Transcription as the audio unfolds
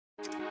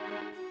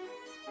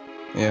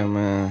Yeah,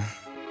 man.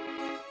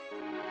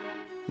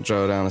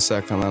 Drove down to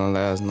South Carolina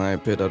last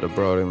night, picked up the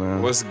Brody,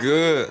 man. What's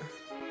good?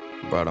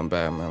 Brought him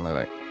back, man.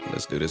 Like,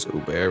 let's do this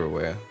Uber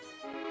everywhere.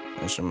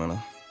 Instrumental.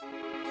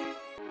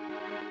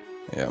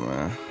 Yeah,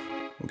 man.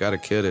 We gotta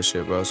kill this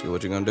shit, bro. So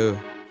what you gonna do?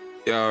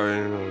 Y'all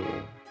already know,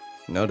 bro.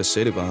 You know the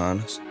city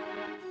behind us.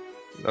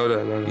 Know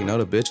that. You know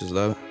the bitches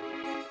love it.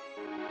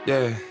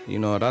 Yeah. You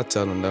know what I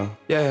tell them, though.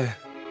 Yeah.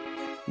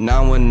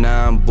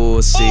 919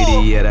 Bull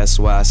City, yeah, that's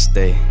where I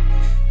stay.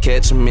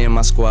 Catch me in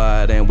my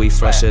squad and we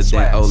fresher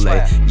than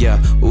Olay.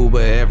 Yeah, Uber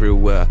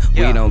everywhere,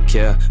 we don't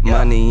care.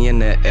 Money in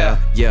the air,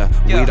 yeah,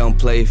 we don't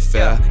play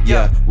fair.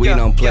 Yeah, we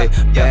don't play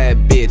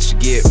bad bitch,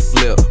 get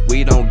flipped.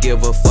 We don't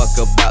give a fuck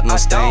about no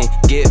stain.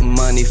 Get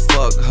money,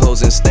 fuck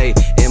hoes and stay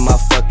in my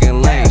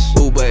fucking lane.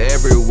 Uber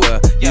everywhere,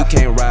 you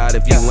can't ride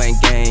if you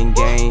ain't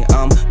gang.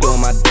 I'm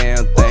doing my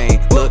damn thing.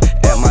 Look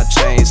at my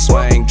chain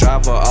swing,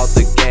 driver off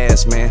the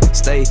gas, man.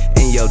 Stay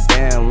in your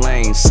damn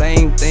lane.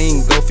 Same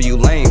thing go for you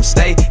lame.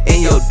 Stay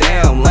in your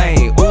damn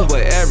lane.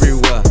 Uber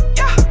everywhere,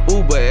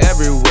 Uber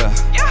everywhere,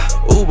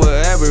 Uber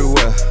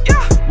everywhere.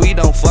 We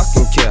don't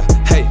fucking care.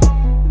 Hey,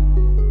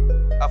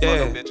 I fuck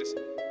them bitches.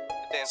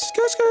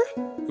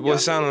 Skirt. The boy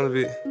Shone on the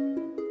beat.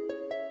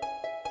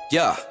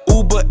 Yeah.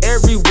 Uber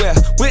everywhere,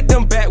 with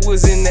them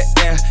backwards in the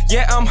air.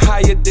 Yeah, I'm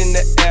higher than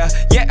the air.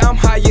 Yeah, I'm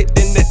higher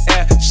than the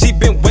air. She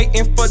been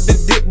waiting for the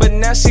dick, but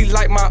now she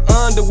like my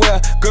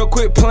underwear. Girl,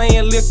 quit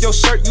playing, lift your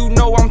shirt, you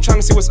know I'm trying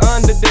to see what's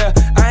under there.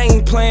 I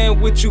ain't playing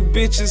with you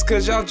bitches,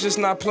 cause y'all just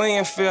not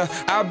playing fair.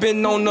 I've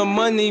been on a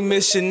money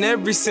mission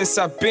ever since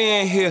I've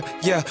been here.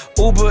 Yeah,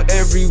 Uber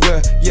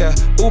everywhere, yeah,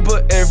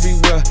 Uber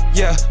everywhere,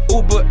 yeah,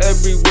 Uber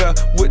everywhere,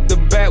 with the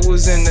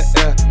backwards in the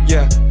air.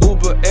 Yeah,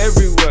 Uber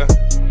everywhere.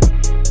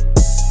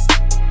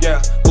 Yeah,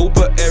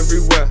 Uber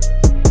everywhere.